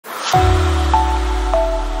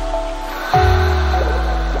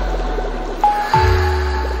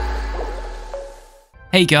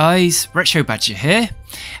Hey guys, Retro Badger here.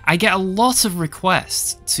 I get a lot of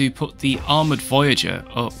requests to put the Armored Voyager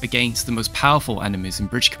up against the most powerful enemies in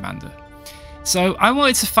Bridge Commander. So I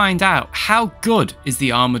wanted to find out how good is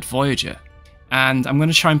the Armored Voyager, and I'm going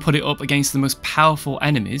to try and put it up against the most powerful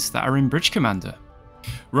enemies that are in Bridge Commander.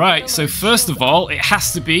 Right, so first of all, it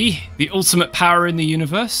has to be the ultimate power in the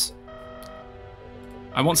universe.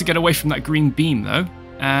 I want to get away from that green beam though,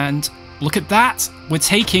 and look at that! We're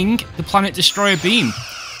taking the Planet Destroyer beam.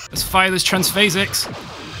 Let's fire those transphasics.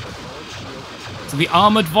 So the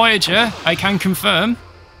Armored Voyager, I can confirm,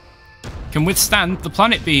 can withstand the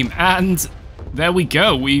planet beam. And there we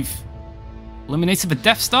go. We've eliminated the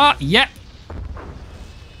Death Star. Yep.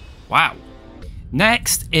 Wow.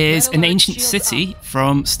 Next is an ancient city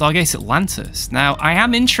from Stargate Atlantis. Now, I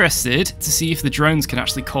am interested to see if the drones can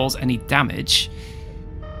actually cause any damage.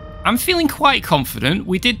 I'm feeling quite confident.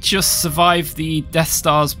 We did just survive the Death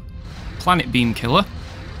Star's planet beam killer.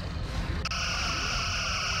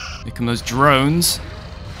 Here come those drones.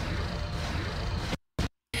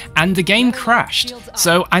 And the game crashed.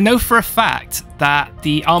 So I know for a fact that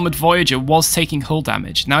the Armored Voyager was taking hull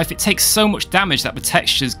damage. Now if it takes so much damage that the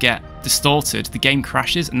textures get distorted, the game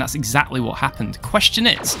crashes, and that's exactly what happened. Question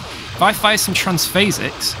is, if I fire some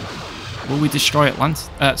transphasics, will we destroy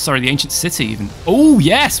Atlantis? Sorry, the ancient city even. Oh,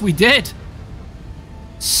 yes, we did.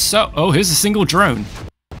 So, oh, here's a single drone.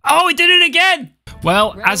 Oh, we did it again.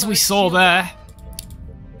 Well, as we saw there,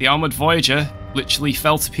 the Armored Voyager literally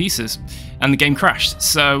fell to pieces and the game crashed.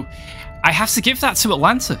 So I have to give that to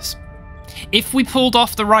Atlantis. If we pulled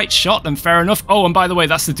off the right shot, then fair enough. Oh, and by the way,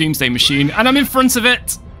 that's the Doomsday Machine and I'm in front of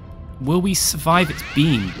it. Will we survive its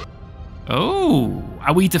beam? Oh,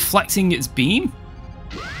 are we deflecting its beam?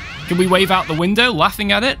 Can we wave out the window,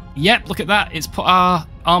 laughing at it? Yep, look at that. It's put our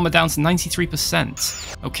armor down to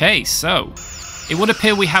 93%. Okay, so it would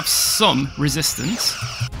appear we have some resistance.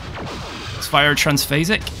 Let's fire a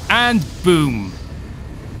transphasic, and boom.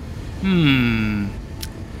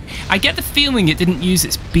 I get the feeling it didn't use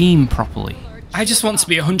its beam properly. I just want to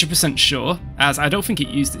be 100% sure, as I don't think it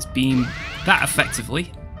used its beam that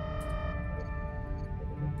effectively.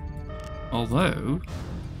 Although,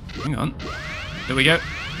 hang on. There we go.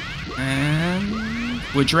 And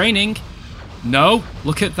we're draining. No,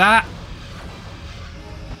 look at that.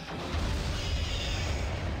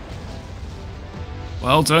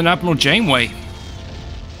 Well done, Admiral Janeway.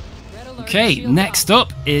 Okay, next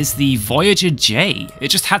up is the Voyager J. It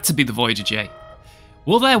just had to be the Voyager J.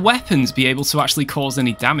 Will their weapons be able to actually cause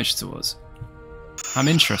any damage to us? I'm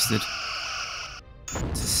interested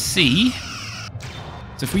to see.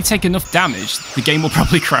 So if we take enough damage, the game will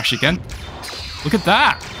probably crash again. Look at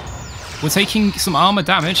that. We're taking some armor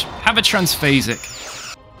damage. Have a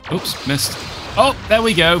transphasic. Oops, missed. Oh, there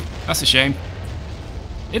we go. That's a shame.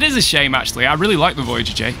 It is a shame, actually. I really like the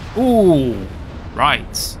Voyager J. Ooh,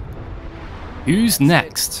 right. Who's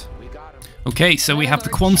next? Okay, so we have the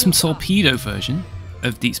Quantum Torpedo version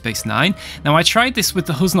of Deep Space Nine. Now, I tried this with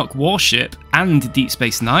the Husnock warship and Deep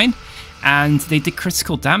Space Nine, and they did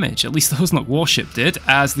critical damage. At least the Husnock warship did,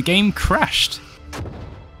 as the game crashed.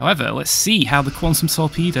 However, let's see how the Quantum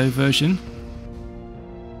Torpedo version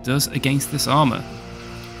does against this armor.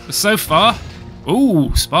 But so far,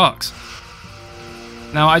 ooh, sparks.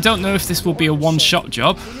 Now, I don't know if this will be a one-shot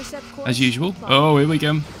job, as usual. Oh, here we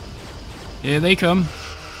go. Here they come.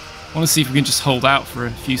 I want to see if we can just hold out for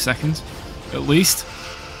a few seconds, at least.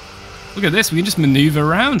 Look at this, we can just maneuver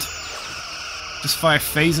around. Just fire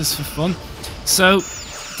phasers for fun. So,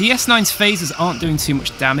 DS9's phasers aren't doing too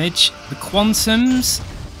much damage. The Quantums,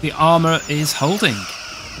 the armor is holding.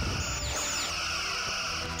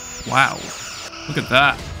 Wow. Look at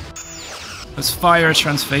that. Let's fire a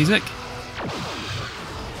transphasic.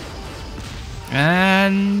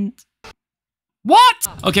 And... what?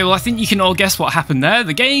 Okay, well I think you can all guess what happened there.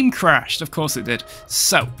 The game crashed. Of course it did.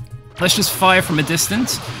 So, let's just fire from a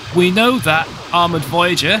distance. We know that Armored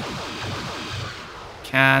Voyager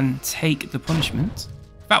can take the punishment.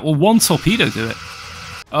 In fact, will one torpedo do it?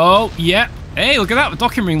 Oh, yeah. Hey, look at that. The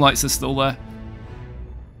docking ring lights are still there.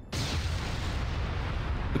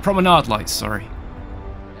 The promenade lights, sorry.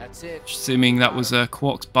 That's it. Assuming that was a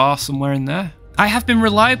Quark's bar somewhere in there. I have been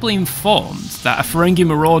reliably informed that a Ferengi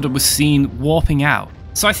Marauder was seen warping out.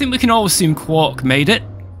 So I think we can all assume Quark made it.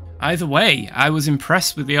 Either way, I was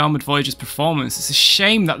impressed with the Armored Voyager's performance. It's a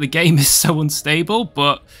shame that the game is so unstable,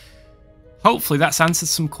 but hopefully that's answered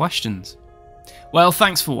some questions. Well,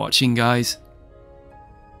 thanks for watching, guys.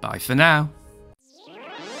 Bye for now.